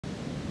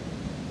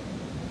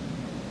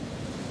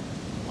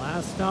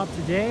Last stop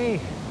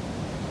today.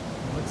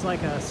 Looks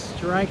like a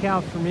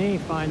strikeout for me,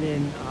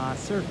 finding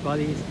surf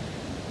buddies.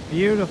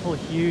 Beautiful,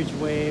 huge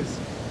waves.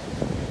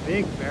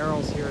 Big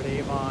barrels here at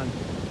Avon.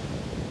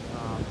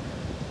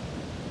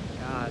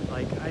 God,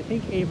 like, I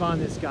think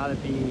Avon has got to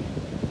be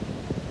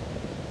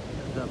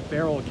the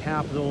barrel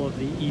capital of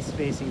the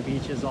east-facing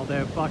beaches,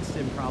 although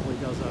Buxton probably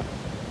does a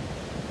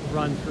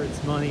run for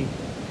its money.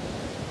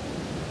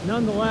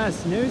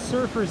 Nonetheless, no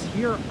surfers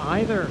here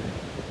either.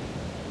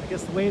 I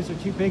guess the waves are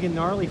too big and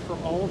gnarly for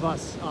all of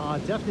us.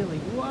 Definitely.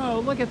 Whoa,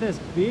 look at this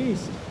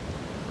beast.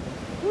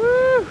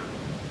 Woo!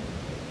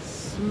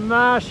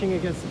 Smashing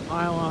against the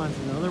pylons.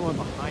 Another one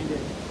behind it.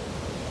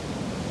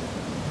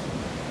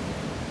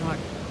 Not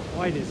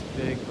quite as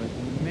big, but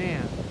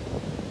man.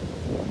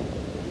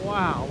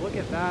 Wow, look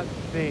at that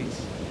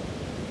face.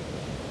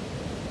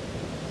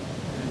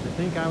 And to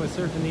think I was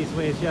surfing these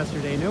waves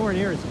yesterday, nowhere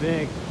near as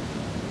big.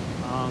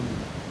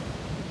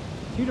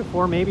 2 to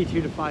 4, maybe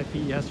 2 to 5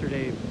 feet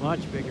yesterday,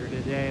 much bigger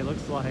today.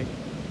 Looks like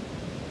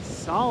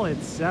solid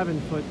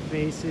 7-foot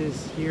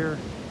faces here,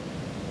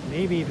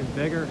 maybe even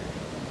bigger.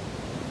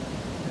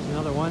 There's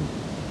another one.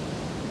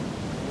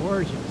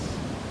 Gorgeous.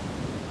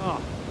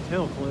 Oh,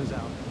 tail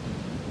closeout.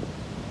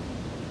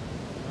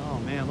 Oh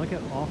man, look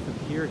at off the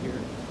pier here.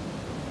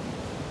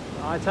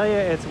 I tell you,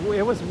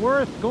 it was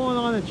worth going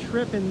on a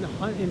trip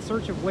in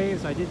search of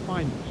waves. I did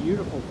find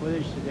beautiful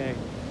footage today,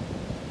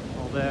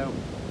 although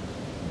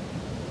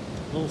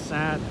a little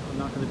sad I'm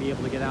not going to be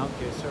able to get out and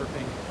go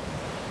surfing.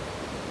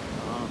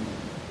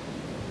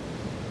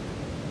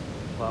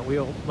 But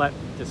we'll let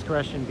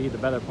discretion be the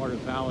better part of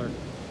valor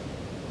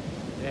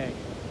today.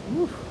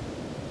 Woof.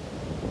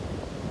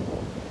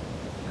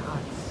 God,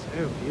 it's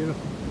so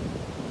beautiful.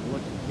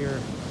 Look here.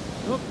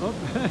 Oop, oop.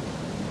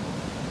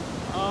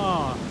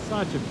 Oh,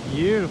 such a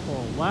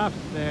beautiful left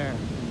there.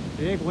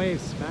 Big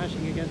waves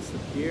smashing against the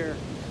pier.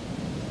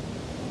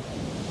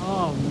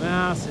 Oh,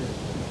 massive.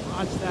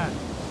 Watch that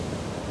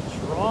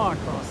draw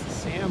across the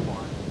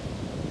sandbar.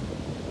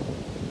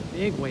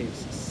 Big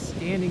waves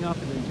standing up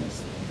and then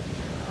just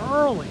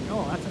hurling.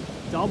 Oh, that's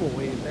a double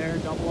wave there,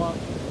 double up.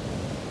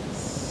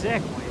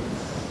 Sick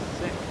waves,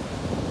 sick.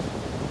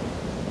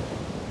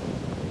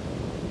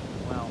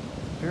 Well,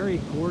 very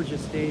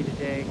gorgeous day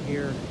today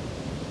here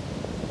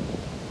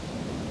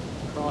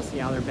across the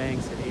Outer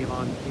Banks at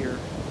Avon Pier.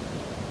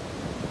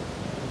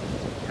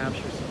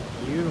 Capture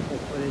some beautiful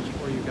footage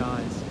for you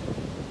guys.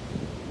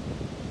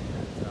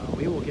 And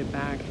we will get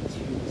back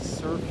to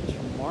surf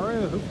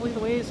tomorrow. Hopefully the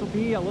waves will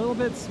be a little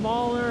bit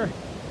smaller,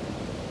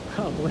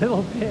 a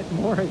little bit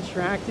more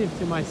attractive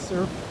to my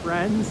surf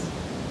friends.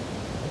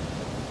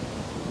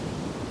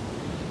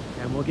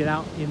 And we'll get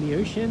out in the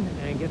ocean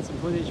and get some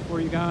footage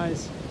for you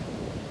guys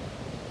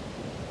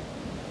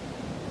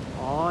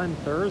on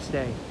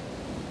Thursday.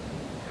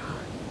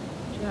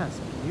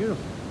 Just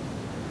beautiful.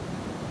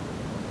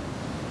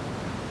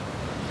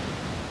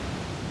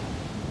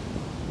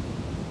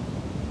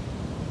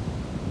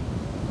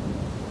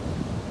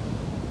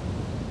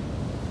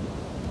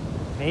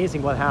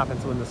 Amazing what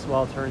happens when the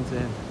swell turns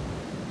in.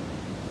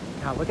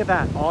 God, look at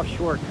that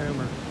offshore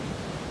comber.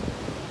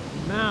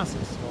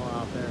 Massive swell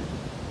out there.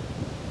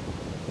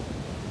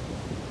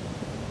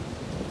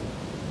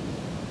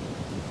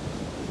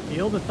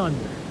 Feel the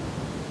thunder.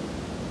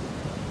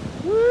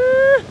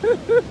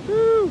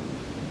 Woo-hoo-hoo-hoo!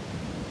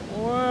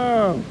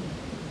 Whoa!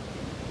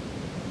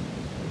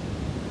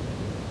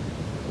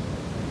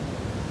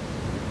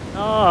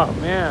 Oh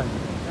man,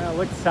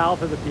 look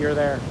south of the pier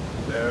there.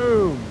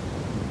 Boom!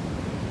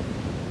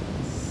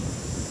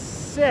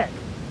 Sick,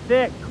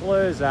 thick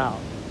closeout.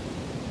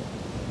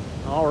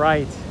 All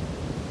right.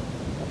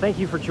 Well, thank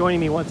you for joining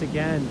me once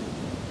again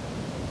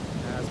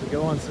as we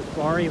go on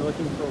safari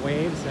looking for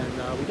waves,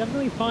 and we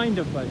definitely find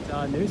them, but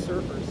no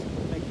surfers.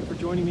 Thank you for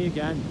joining me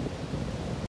again.